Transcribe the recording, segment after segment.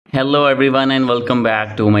Hello everyone and welcome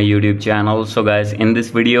back to my YouTube channel. So guys, in this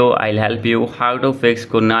video I'll help you how to fix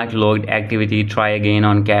could not load activity try again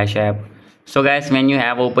on Cash App. So guys, when you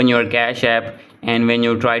have opened your Cash App and when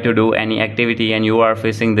you try to do any activity and you are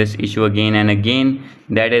facing this issue again and again,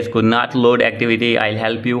 that is could not load activity, I'll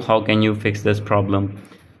help you how can you fix this problem.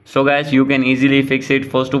 So guys, you can easily fix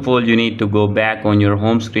it. First of all, you need to go back on your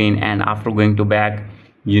home screen, and after going to back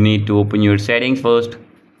you need to open your settings first.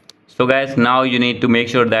 So guys, now you need to make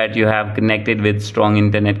sure that you have connected with strong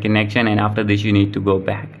internet connection, and after this you need to go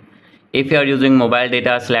back. If you are using mobile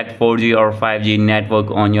data, select 4G or 5G network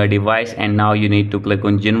on your device, and now you need to click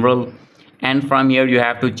on general, and from here you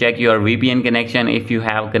have to check your VPN connection. If you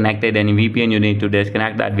have connected any VPN, you need to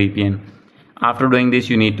disconnect that VPN. After doing this,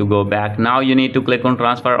 you need to go back. Now you need to click on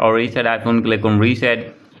transfer or reset iPhone, click on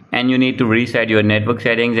reset, and you need to reset your network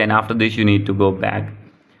settings, and after this you need to go back.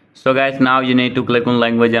 So guys, now you need to click on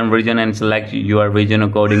language and region and select your region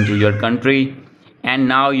according to your country, and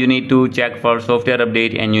now you need to check for software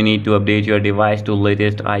update and you need to update your device to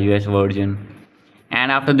latest iOS version,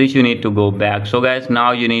 and after this you need to go back. So guys,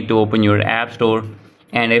 now you need to open your app store,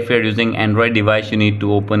 and if you're using Android device you need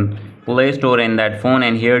to open Play Store in that phone,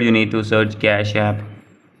 and here you need to search Cash App.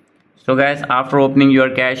 So guys, after opening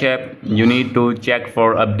your Cash App you need to check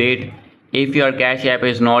for update. If your Cash App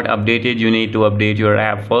is not updated, you need to update your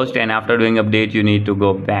app first, and after doing update you need to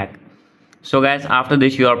go back. So guys, after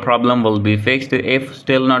this your problem will be fixed. If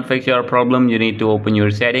still not fix your problem, you need to open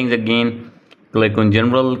your settings again, click on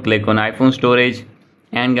general, click on iPhone storage,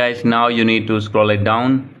 and guys, now you need to scroll it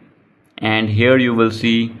down, and here you will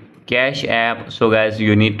see Cash App. So guys,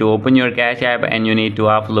 you need to open your Cash App and you need to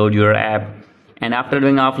offload your app, and after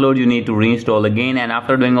doing offload you need to reinstall again, and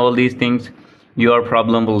after doing all these things your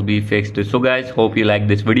problem will be fixed. So guys, hope you like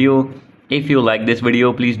this video. If you like this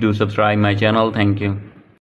video, please do subscribe my channel. Thank you.